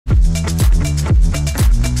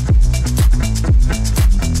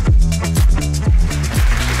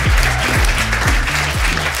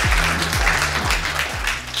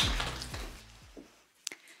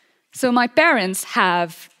So my parents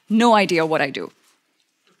have no idea what I do.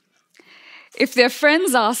 If their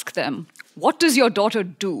friends ask them, "What does your daughter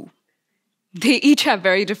do?" they each have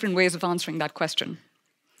very different ways of answering that question.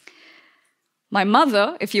 My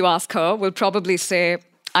mother, if you ask her, will probably say,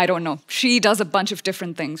 "I don't know. She does a bunch of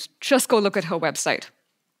different things. Just go look at her website."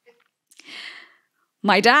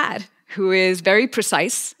 My dad, who is very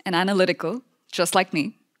precise and analytical, just like me,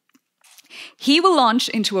 he will launch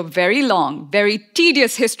into a very long, very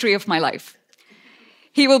tedious history of my life.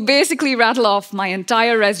 He will basically rattle off my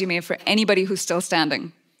entire resume for anybody who's still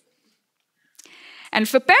standing. And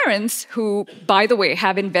for parents who, by the way,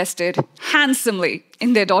 have invested handsomely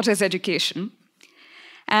in their daughter's education,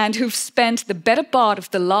 and who've spent the better part of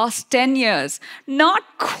the last 10 years not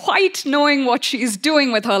quite knowing what she's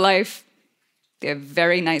doing with her life, they're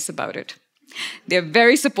very nice about it. They're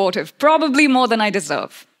very supportive, probably more than I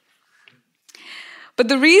deserve. But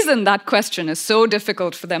the reason that question is so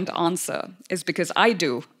difficult for them to answer is because I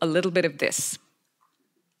do a little bit of this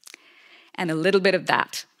and a little bit of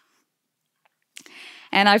that.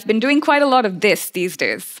 And I've been doing quite a lot of this these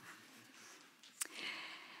days.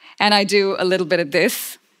 And I do a little bit of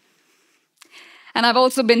this. And I've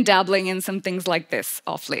also been dabbling in some things like this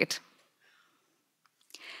off late.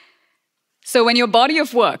 So when your body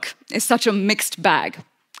of work is such a mixed bag,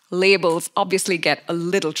 labels obviously get a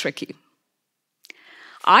little tricky.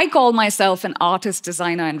 I call myself an artist,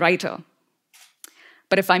 designer, and writer.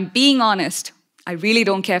 But if I'm being honest, I really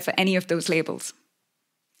don't care for any of those labels.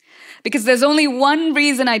 Because there's only one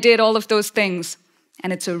reason I did all of those things,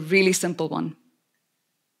 and it's a really simple one.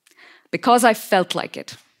 Because I felt like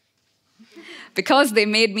it. Because they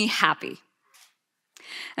made me happy.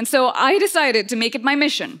 And so I decided to make it my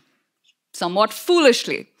mission, somewhat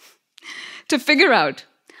foolishly, to figure out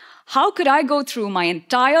how could I go through my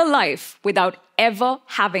entire life without ever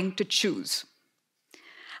having to choose?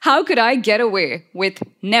 How could I get away with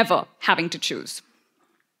never having to choose?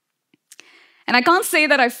 And I can't say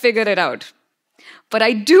that I've figured it out, but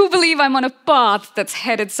I do believe I'm on a path that's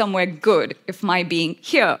headed somewhere good, if my being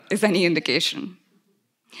here is any indication.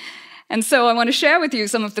 And so I want to share with you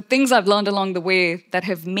some of the things I've learned along the way that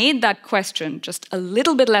have made that question just a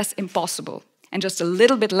little bit less impossible and just a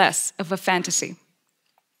little bit less of a fantasy.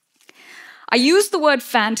 I use the word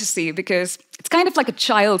fantasy because it's kind of like a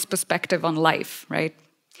child's perspective on life, right?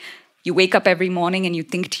 You wake up every morning and you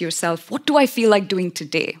think to yourself, what do I feel like doing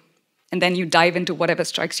today? And then you dive into whatever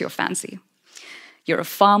strikes your fancy. You're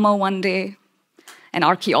a farmer one day, an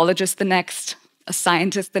archaeologist the next, a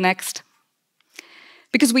scientist the next.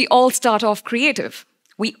 Because we all start off creative.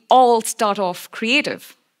 We all start off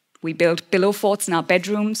creative. We build pillow forts in our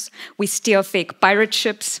bedrooms. We steer fake pirate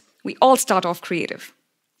ships. We all start off creative.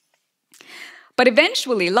 But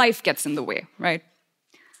eventually, life gets in the way, right?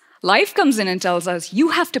 Life comes in and tells us, you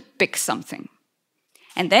have to pick something.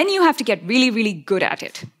 And then you have to get really, really good at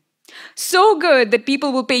it. So good that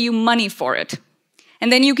people will pay you money for it.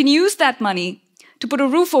 And then you can use that money to put a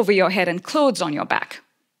roof over your head and clothes on your back.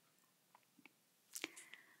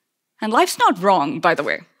 And life's not wrong, by the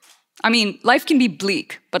way. I mean, life can be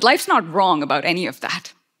bleak, but life's not wrong about any of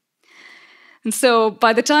that. And so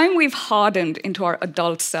by the time we've hardened into our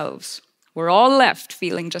adult selves, we're all left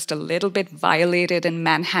feeling just a little bit violated and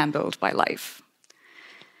manhandled by life.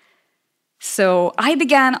 So I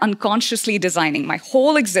began unconsciously designing my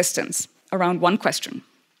whole existence around one question.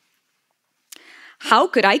 How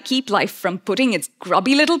could I keep life from putting its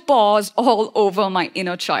grubby little paws all over my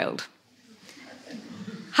inner child?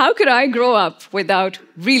 How could I grow up without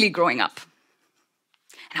really growing up?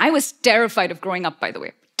 And I was terrified of growing up, by the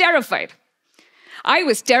way. Terrified. I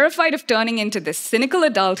was terrified of turning into this cynical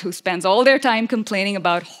adult who spends all their time complaining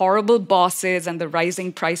about horrible bosses and the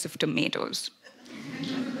rising price of tomatoes.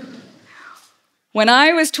 When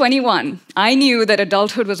I was 21, I knew that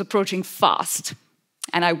adulthood was approaching fast,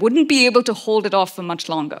 and I wouldn't be able to hold it off for much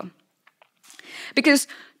longer. Because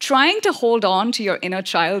trying to hold on to your inner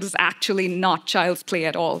child is actually not child's play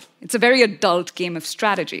at all. It's a very adult game of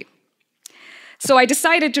strategy. So I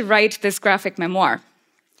decided to write this graphic memoir.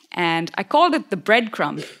 And I called it The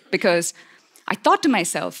Breadcrumb because I thought to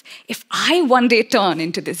myself, if I one day turn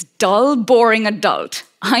into this dull, boring adult,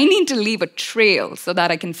 I need to leave a trail so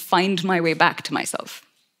that I can find my way back to myself.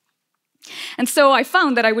 And so I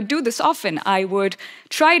found that I would do this often. I would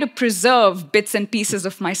try to preserve bits and pieces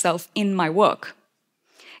of myself in my work.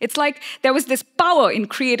 It's like there was this power in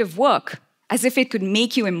creative work, as if it could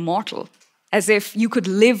make you immortal, as if you could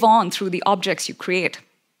live on through the objects you create.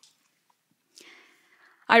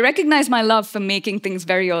 I recognized my love for making things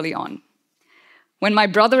very early on. When my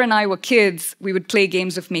brother and I were kids, we would play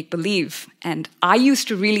games of make-believe, and I used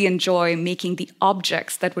to really enjoy making the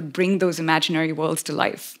objects that would bring those imaginary worlds to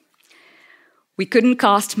life. We couldn't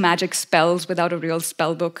cast magic spells without a real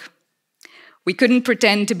spell book. We couldn't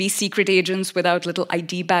pretend to be secret agents without little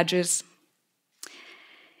ID badges.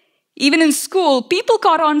 Even in school, people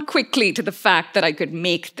caught on quickly to the fact that I could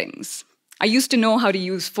make things. I used to know how to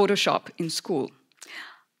use Photoshop in school.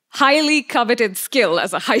 Highly coveted skill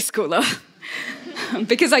as a high schooler,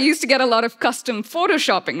 because I used to get a lot of custom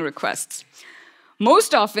Photoshopping requests.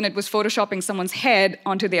 Most often, it was Photoshopping someone's head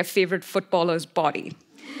onto their favorite footballer's body.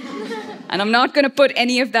 And I'm not going to put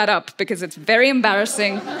any of that up because it's very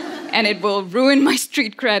embarrassing and it will ruin my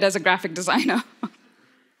street cred as a graphic designer.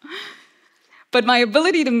 But my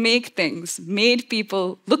ability to make things made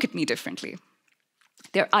people look at me differently.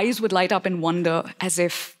 Their eyes would light up in wonder as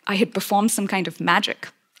if I had performed some kind of magic,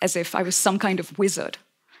 as if I was some kind of wizard.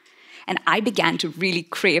 And I began to really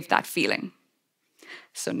crave that feeling.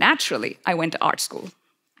 So naturally, I went to art school.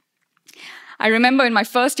 I remember in my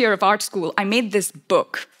first year of art school, I made this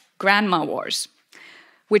book, Grandma Wars,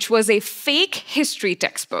 which was a fake history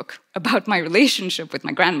textbook about my relationship with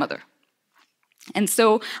my grandmother. And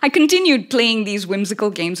so I continued playing these whimsical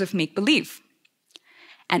games of make-believe.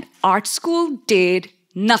 And art school did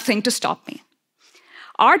nothing to stop me.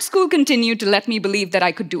 Art school continued to let me believe that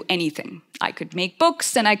I could do anything. I could make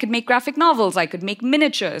books, and I could make graphic novels, I could make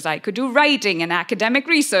miniatures, I could do writing and academic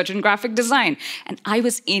research and graphic design, and I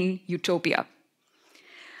was in utopia.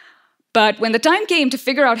 But when the time came to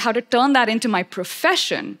figure out how to turn that into my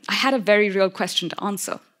profession, I had a very real question to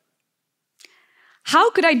answer.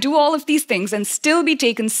 How could I do all of these things and still be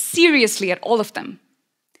taken seriously at all of them?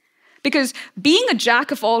 Because being a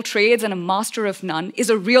jack of all trades and a master of none is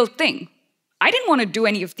a real thing. I didn't want to do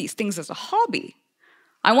any of these things as a hobby.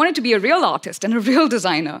 I wanted to be a real artist and a real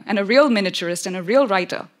designer and a real miniaturist and a real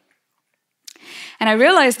writer. And I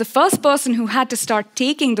realized the first person who had to start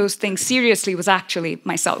taking those things seriously was actually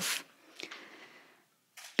myself.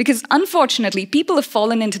 Because unfortunately, people have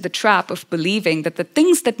fallen into the trap of believing that the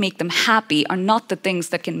things that make them happy are not the things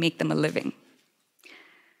that can make them a living.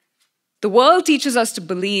 The world teaches us to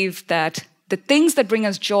believe that the things that bring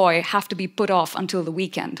us joy have to be put off until the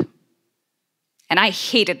weekend. And I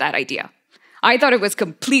hated that idea. I thought it was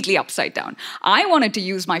completely upside down. I wanted to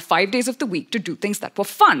use my 5 days of the week to do things that were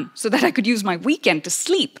fun, so that I could use my weekend to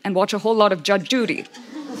sleep and watch a whole lot of Judge Judy.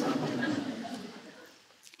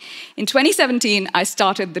 In 2017, I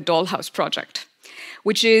started the Dollhouse Project,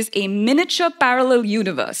 which is a miniature parallel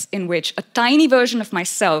universe in which a tiny version of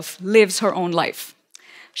myself lives her own life.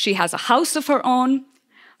 She has a house of her own.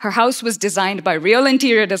 Her house was designed by real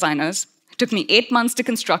interior designers. It took me 8 months to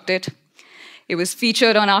construct it. It was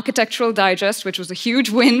featured on Architectural Digest, which was a huge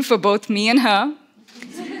win for both me and her.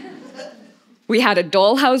 We had a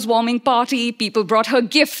dollhouse warming party. People brought her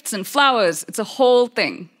gifts and flowers. It's a whole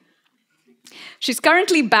thing. She's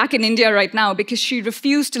currently back in India right now because she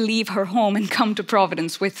refused to leave her home and come to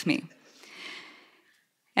Providence with me.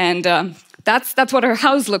 And that's what her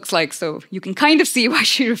house looks like, so you can kind of see why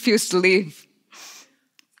she refused to leave.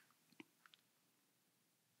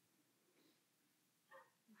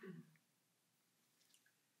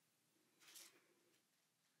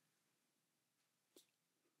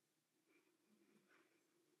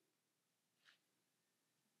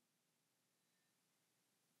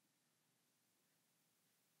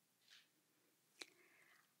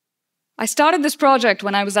 I started this project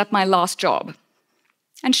when I was at my last job.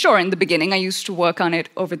 And sure, in the beginning, I used to work on it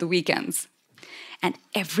over the weekends. And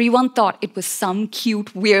everyone thought it was some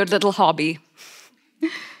cute, weird little hobby.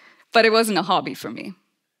 But it wasn't a hobby for me.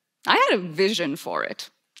 I had a vision for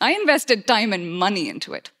it. I invested time and money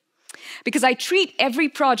into it. Because I treat every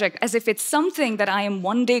project as if it's something that I am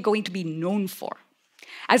one day going to be known for.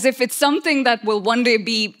 As if it's something that will one day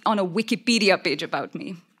be on a Wikipedia page about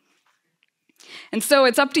me. And so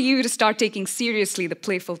it's up to you to start taking seriously the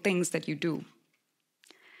playful things that you do.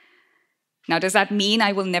 Now, does that mean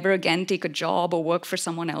I will never again take a job or work for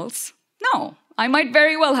someone else? No, I might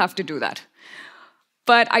very well have to do that.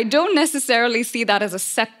 But I don't necessarily see that as a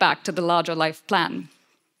setback to the larger life plan.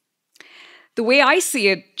 The way I see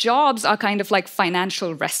it, jobs are kind of like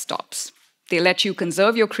financial rest stops. They let you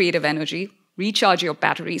conserve your creative energy, recharge your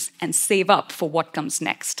batteries, and save up for what comes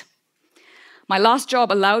next. My last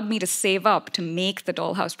job allowed me to save up to make the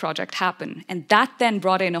Dollhouse Project happen, and that then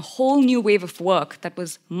brought in a whole new wave of work that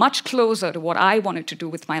was much closer to what I wanted to do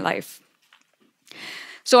with my life.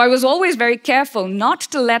 So I was always very careful not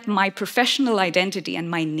to let my professional identity and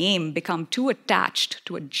my name become too attached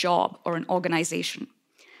to a job or an organization.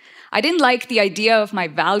 I didn't like the idea of my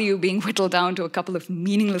value being whittled down to a couple of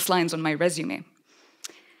meaningless lines on my resume.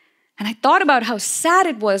 And I thought about how sad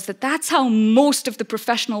it was that that's how most of the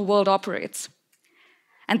professional world operates.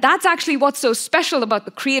 And that's actually what's so special about the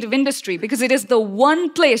creative industry, because it is the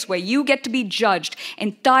one place where you get to be judged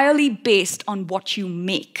entirely based on what you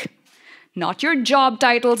make. Not your job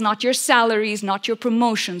titles, not your salaries, not your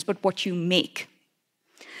promotions, but what you make.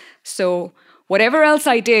 So whatever else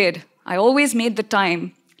I did, I always made the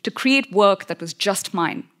time to create work that was just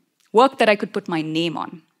mine, work that I could put my name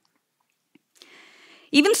on.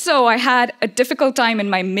 Even so, I had a difficult time in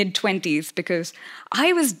my mid-20s because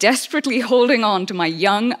I was desperately holding on to my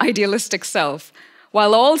young, idealistic self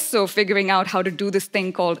while also figuring out how to do this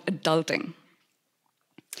thing called adulting.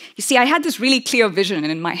 You see, I had this really clear vision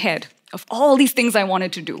in my head of all these things I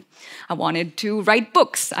wanted to do. I wanted to write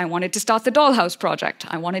books. I wanted to start the Dollhouse Project.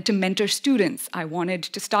 I wanted to mentor students. I wanted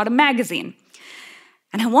to start a magazine.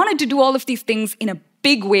 And I wanted to do all of these things in a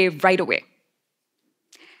big way right away.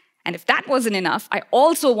 And if that wasn't enough, I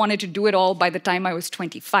also wanted to do it all by the time I was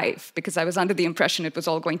 25, because I was under the impression it was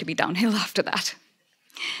all going to be downhill after that.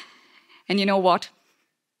 And you know what?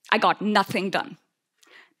 I got nothing done.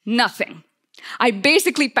 Nothing. I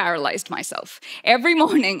basically paralyzed myself. Every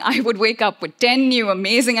morning, I would wake up with 10 new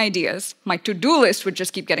amazing ideas. My to-do list would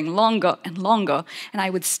just keep getting longer and longer, and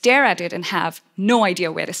I would stare at it and have no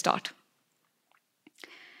idea where to start.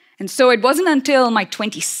 And so it wasn't until my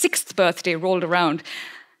 26th birthday rolled around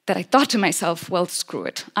that I thought to myself, well, screw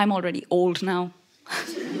it. I'm already old now.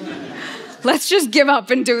 Let's just give up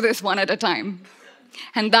and do this one at a time.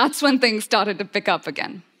 And that's when things started to pick up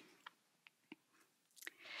again.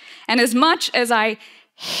 And as much as I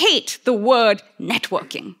hate the word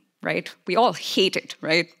networking, right? We all hate it,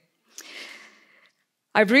 right?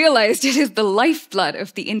 I've realized it is the lifeblood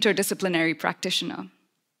of the interdisciplinary practitioner.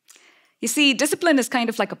 You see, discipline is kind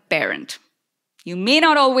of like a parent. You may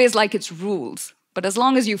not always like its rules, but as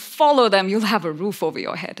long as you follow them, you'll have a roof over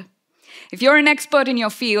your head. If you're an expert in your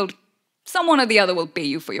field, someone or the other will pay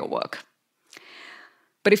you for your work.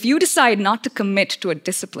 But if you decide not to commit to a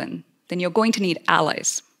discipline, then you're going to need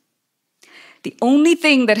allies. The only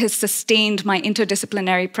thing that has sustained my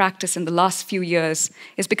interdisciplinary practice in the last few years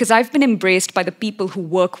is because I've been embraced by the people who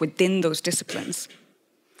work within those disciplines.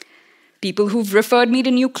 People who've referred me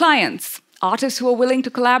to new clients, artists who are willing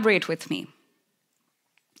to collaborate with me.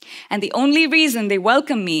 And the only reason they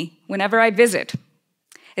welcome me whenever I visit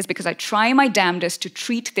is because I try my damnedest to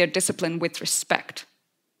treat their discipline with respect.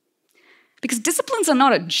 Because disciplines are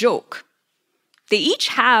not a joke. They each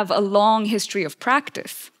have a long history of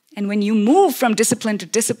practice. And when you move from discipline to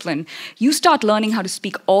discipline, you start learning how to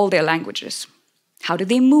speak all their languages. How do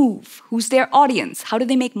they move? Who's their audience? How do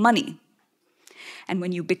they make money? And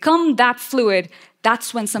when you become that fluid,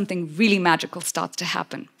 that's when something really magical starts to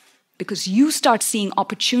happen. Because you start seeing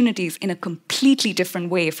opportunities in a completely different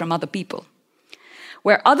way from other people.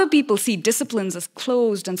 Where other people see disciplines as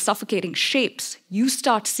closed and suffocating shapes, you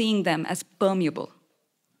start seeing them as permeable.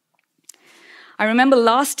 I remember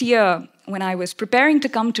last year when I was preparing to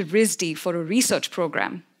come to RISD for a research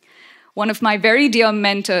program, one of my very dear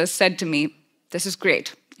mentors said to me, "This is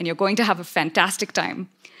great, and you're going to have a fantastic time,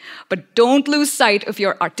 but don't lose sight of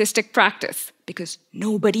your artistic practice, because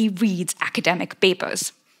nobody reads academic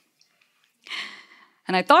papers."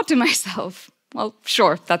 And I thought to myself, well,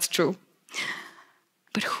 sure, that's true.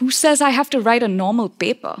 But who says I have to write a normal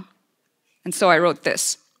paper? And so I wrote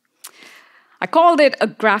this. I called it a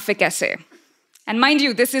graphic essay. And mind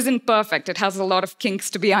you, this isn't perfect. It has a lot of kinks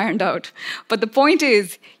to be ironed out. But the point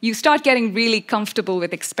is, you start getting really comfortable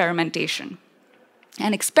with experimentation.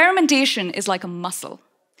 And experimentation is like a muscle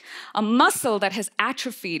that has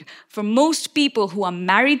atrophied for most people who are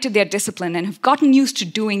married to their discipline and have gotten used to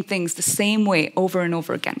doing things the same way over and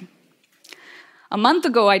over again. A month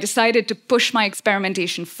ago, I decided to push my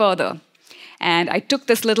experimentation further. And I took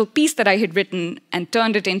this little piece that I had written and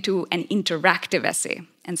turned it into an interactive essay.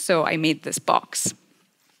 And so I made this box.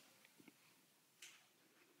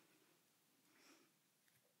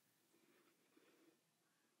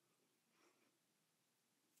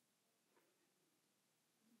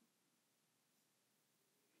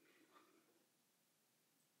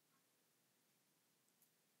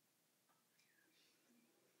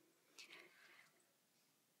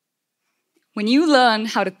 When you learn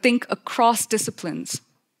how to think across disciplines,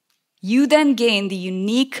 you then gain the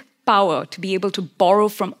unique power to be able to borrow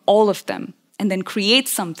from all of them and then create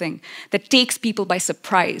something that takes people by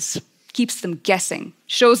surprise, keeps them guessing,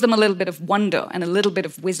 shows them a little bit of wonder and a little bit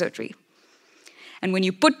of wizardry. And when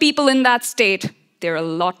you put people in that state, they're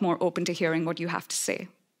a lot more open to hearing what you have to say.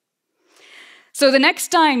 So the next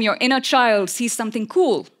time your inner child sees something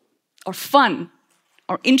cool or fun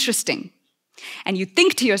or interesting, and you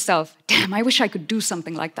think to yourself, damn, I wish I could do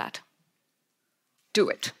something like that. do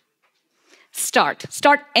it. Start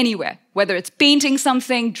anywhere, whether it's painting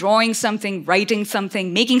something, drawing something, writing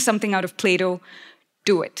something, making something out of Play-Doh.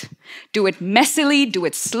 Do it. Do it messily, do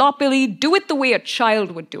it sloppily, do it the way a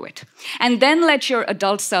child would do it. And then let your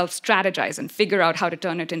adult self strategize and figure out how to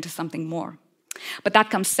turn it into something more. But that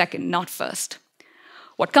comes second, not first.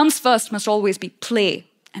 What comes first must always be play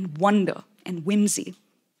and wonder and whimsy.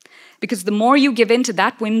 Because the more you give in to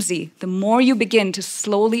that whimsy, the more you begin to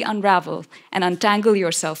slowly unravel and untangle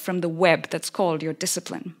yourself from the web that's called your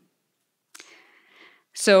discipline.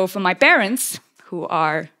 So for my parents, who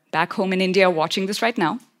are back home in India watching this right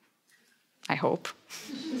now, I hope,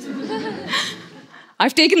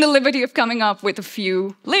 I've taken the liberty of coming up with a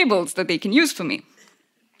few labels that they can use for me.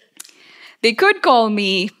 They could call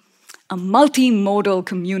me a multimodal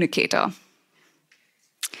communicator.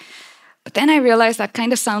 But then I realized that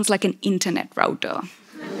kind of sounds like an internet router.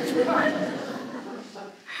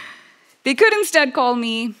 They could instead call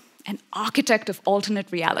me an architect of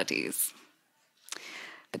alternate realities.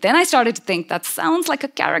 But then I started to think that sounds like a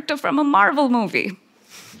character from a Marvel movie.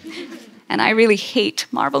 And I really hate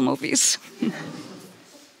Marvel movies.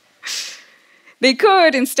 They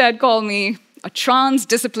could instead call me a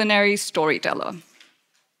transdisciplinary storyteller.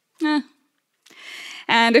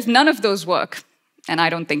 And if none of those work, and I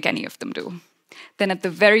don't think any of them do, then at the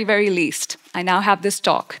very, very least, I now have this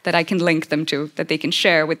talk that I can link them to, that they can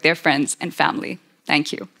share with their friends and family.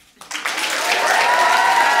 Thank you.